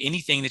heart of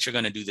anything that you're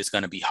going to do that's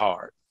going to be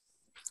hard,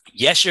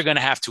 yes, you're going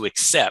to have to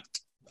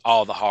accept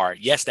all the hard.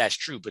 Yes, that's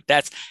true, but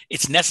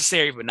it's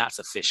necessary, but not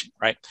sufficient,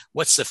 right?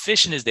 What's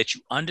sufficient is that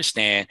you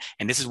understand,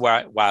 and this is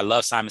why I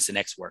love Simon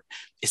Sinek's work,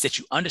 is that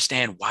you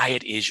understand why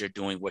it is you're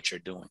doing what you're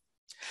doing.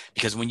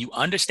 Because when you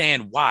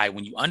understand why,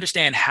 when you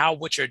understand how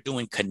what you're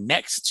doing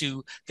connects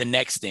to the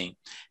next thing,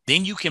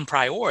 then you can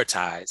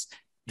prioritize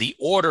the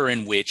order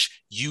in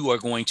which you are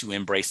going to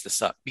embrace the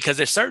suck. Because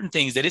there's certain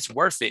things that it's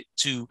worth it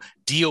to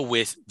deal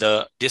with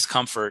the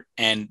discomfort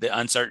and the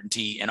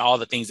uncertainty and all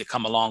the things that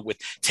come along with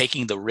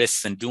taking the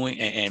risks and doing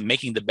and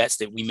making the bets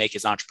that we make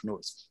as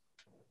entrepreneurs.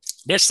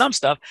 There's some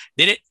stuff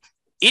that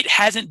it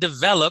hasn't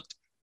developed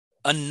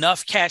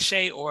enough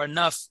cachet or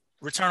enough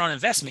return on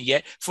investment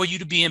yet for you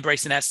to be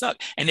embracing that suck.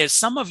 And there's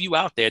some of you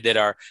out there that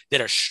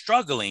are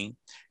struggling,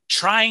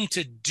 trying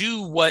to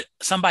do what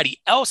somebody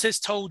else has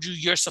told you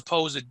you're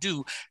supposed to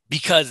do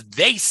because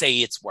they say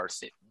it's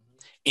worth it,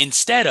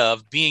 instead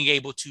of being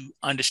able to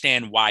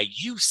understand why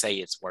you say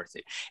it's worth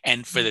it.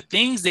 And for the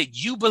things that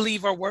you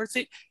believe are worth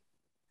it,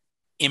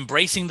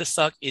 embracing the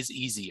suck is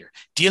easier.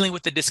 Dealing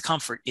with the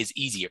discomfort is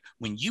easier.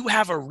 When you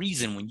have a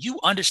reason, when you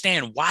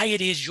understand why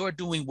it is you're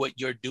doing what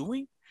you're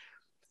doing,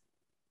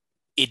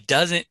 it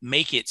doesn't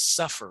make it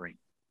suffering.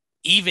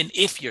 Even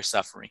if you're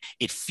suffering,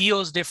 it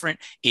feels different.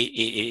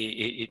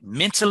 It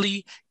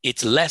mentally,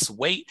 it's less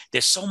weight.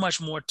 There's so much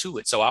more to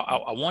it. So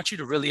I want you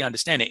to really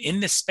understand it in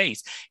this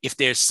space. If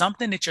there's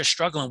something that you're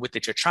struggling with,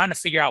 that you're trying to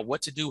figure out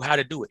what to do, how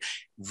to do it,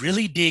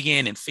 really dig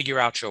in and figure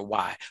out your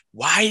why.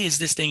 Why is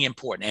this thing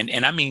important?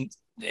 And I mean,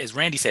 as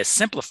Randy says,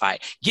 simplify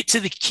it. Get to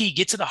the key,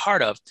 get to the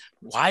heart of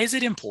why is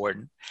it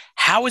important?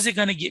 How is it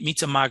going to get me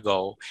to my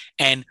goal?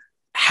 And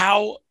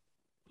how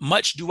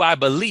much do I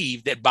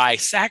believe that by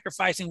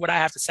sacrificing what I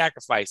have to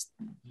sacrifice,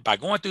 by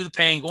going through the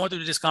pain, going through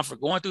the discomfort,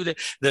 going through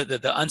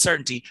the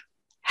uncertainty,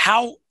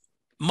 how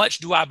much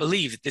do I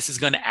believe that this is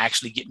going to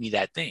actually get me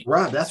that thing?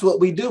 Right. That's what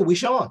we do. We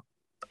show them.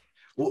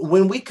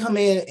 When we come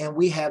in and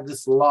we have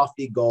this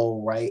lofty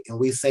goal, right? And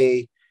we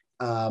say,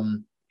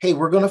 hey,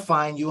 we're going to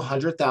find you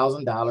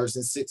 $100,000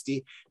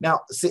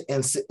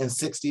 in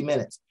 60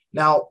 minutes.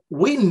 Now,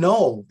 we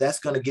know that's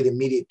going to get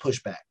immediate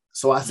pushback.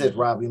 So I said,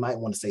 Rob, you might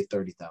want to say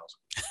 30,000.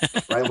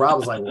 Right? Rob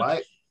was like,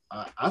 "Why?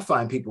 I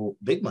find people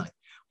big money."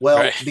 Well,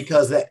 right.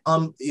 Because that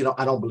I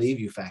don't believe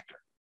you factor.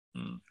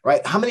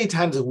 Right? How many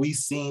times have we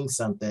seen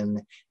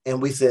something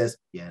and we says,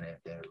 "Yeah,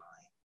 they're lying.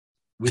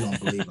 We don't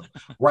believe them."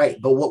 Right?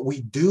 But what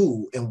we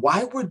do and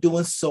why we're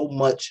doing so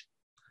much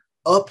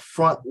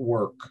upfront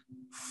work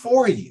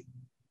for you,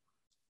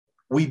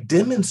 we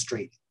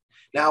demonstrate.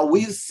 Now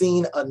we've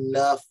seen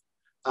enough,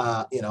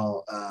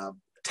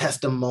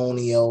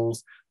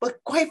 testimonials, but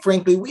quite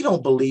frankly, we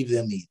don't believe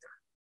them either.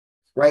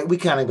 Right? We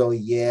kind of go,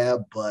 yeah,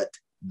 but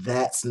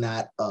that's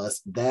not us.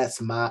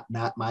 That's not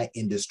my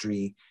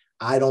industry.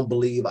 I don't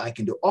believe I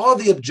can do all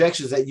the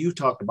objections that you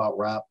talked about,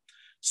 Rob.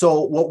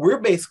 So what we're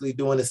basically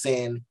doing is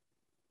saying,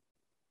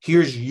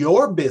 here's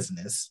your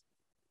business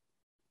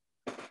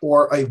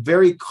or a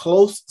very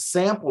close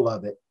sample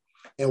of it.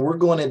 And we're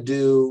going to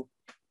do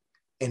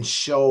and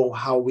show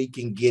how we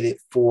can get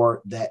it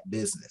for that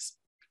business.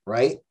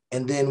 Right?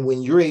 And then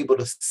when you're able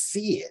to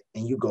see it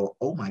and you go,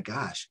 oh my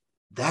gosh,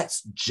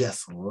 that's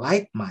just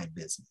like my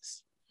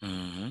business.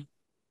 Mm-hmm.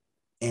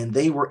 And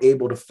they were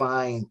able to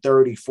find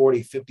 $30,000,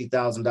 $40,000,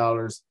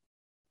 $50,000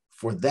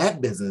 for that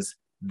business,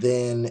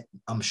 then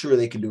I'm sure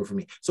they can do it for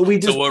me. So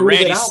what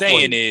Randy's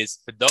saying is,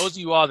 for those of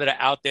you all that are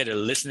out there that are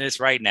listening to this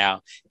right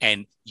now,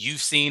 and you've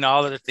seen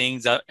all of the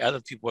things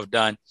other people have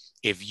done,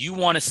 if you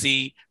want to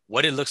see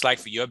what it looks like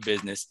for your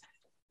business,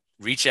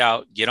 reach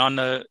out, get on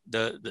the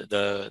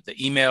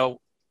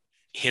email,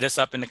 hit us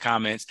up in the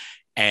comments,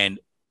 and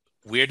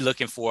we're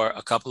looking for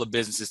a couple of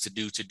businesses to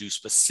do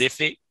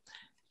specific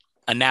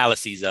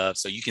analyses of,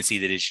 so you can see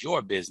that it's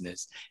your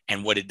business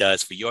and what it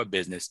does for your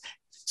business,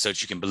 so that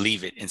you can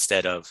believe it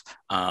instead of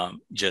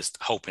just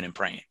hoping and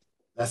praying.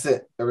 That's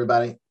it,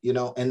 everybody.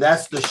 And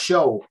that's the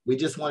show. We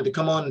just wanted to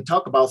come on and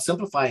talk about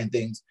simplifying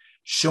things,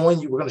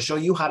 we're going to show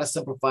you how to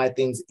simplify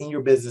things in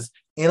your business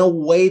in a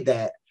way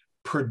that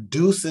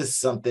produces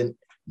something,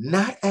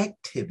 not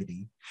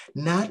activity,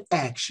 not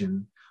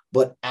action,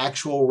 but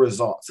actual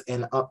results.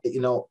 And,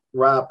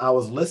 Rob, I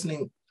was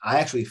listening. I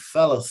actually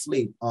fell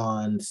asleep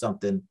on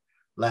something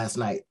last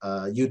night.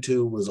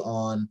 YouTube was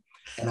on,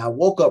 and I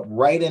woke up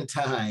right in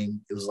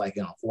time. It was like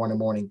 4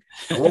 a.m.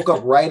 I woke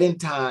up right in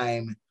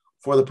time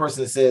for the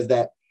person that says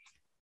that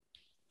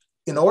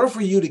in order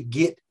for you to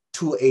get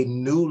to a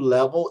new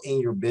level in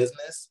your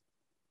business,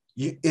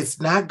 you're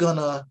not going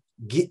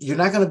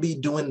to be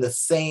doing the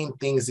same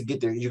things to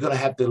get there. You're going to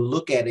have to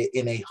look at it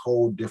in a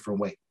whole different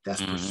way.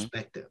 That's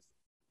perspective.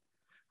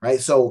 Right.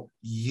 So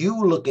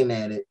you looking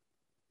at it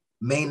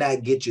may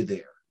not get you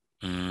there.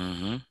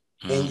 And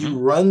you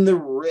run the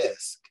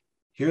risk.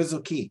 Here's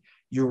the key.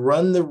 You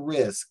run the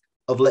risk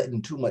of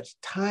letting too much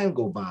time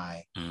go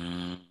by.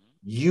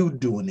 You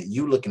doing it,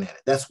 you looking at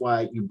it. That's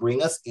why you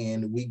bring us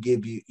in. We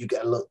give you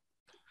got to look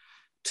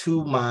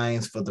 2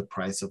 minds for the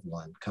price of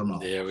one. Come on.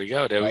 There we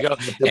go. There we go.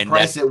 The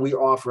price that we're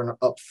offering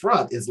up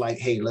front is like,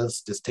 hey,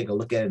 let's just take a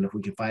look at it. And if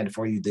we can find it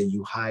for you, then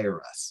you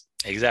hire us.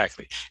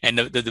 Exactly. And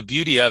the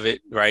beauty of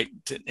it, right?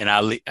 And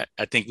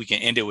I think we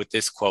can end it with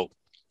this quote,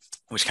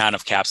 which kind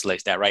of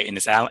encapsulates that, right? And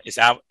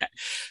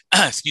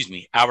excuse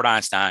me, Albert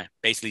Einstein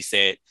basically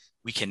said,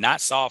 we cannot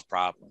solve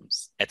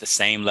problems at the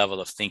same level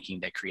of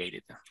thinking that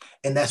created them.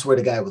 And that's where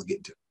the guy was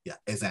getting to. Yeah,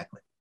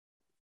 exactly.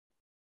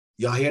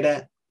 Y'all hear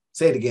that?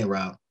 Say it again,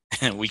 Rob.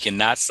 We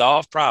cannot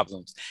solve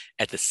problems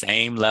at the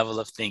same level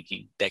of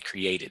thinking that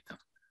created them.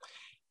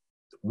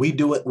 We're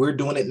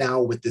doing it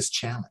now with this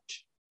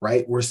challenge,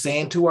 right? We're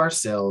saying to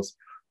ourselves,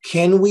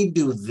 can we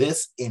do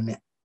this in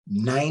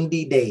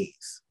 90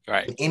 days?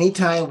 Right. And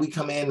anytime we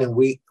come in and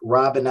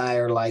Rob and I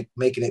are like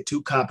making it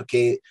too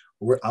complicated,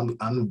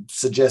 I'm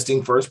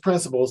suggesting first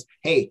principles.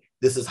 Hey,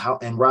 this is how,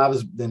 and Rob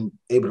has been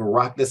able to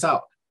rock this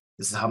out.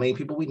 This is how many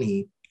people we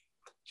need.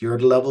 Here are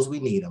the levels we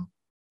need them.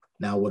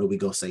 Now, what do we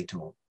go say to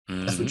them?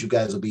 Mm-hmm. That's what you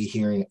guys will be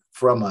hearing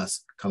from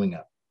us coming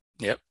up.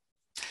 Yep.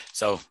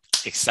 So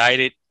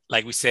excited.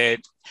 Like we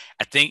said,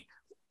 I think,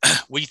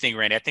 what do you think,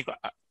 Randy? I think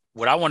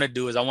what I want to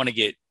do is I want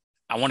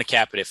to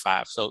cap it at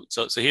 5. So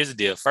here's the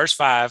deal. First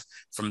 5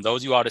 from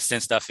those you all to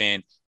send stuff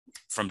in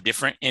from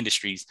different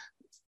industries.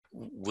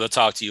 We'll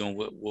talk to you and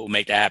we'll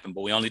make that happen.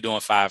 But we're only doing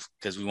 5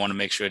 because we want to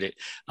make sure that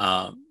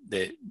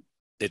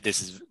that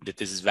this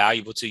is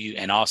valuable to you,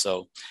 and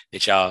also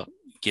that y'all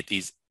get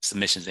these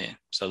submissions in.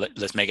 So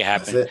let's make it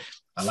happen. That's it.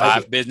 I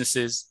like 5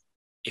 businesses.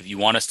 If you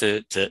want us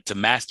to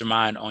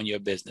mastermind on your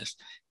business,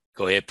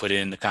 go ahead, put it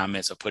in the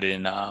comments or put it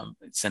in,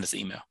 send us an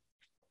email.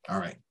 All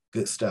right.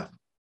 Good stuff.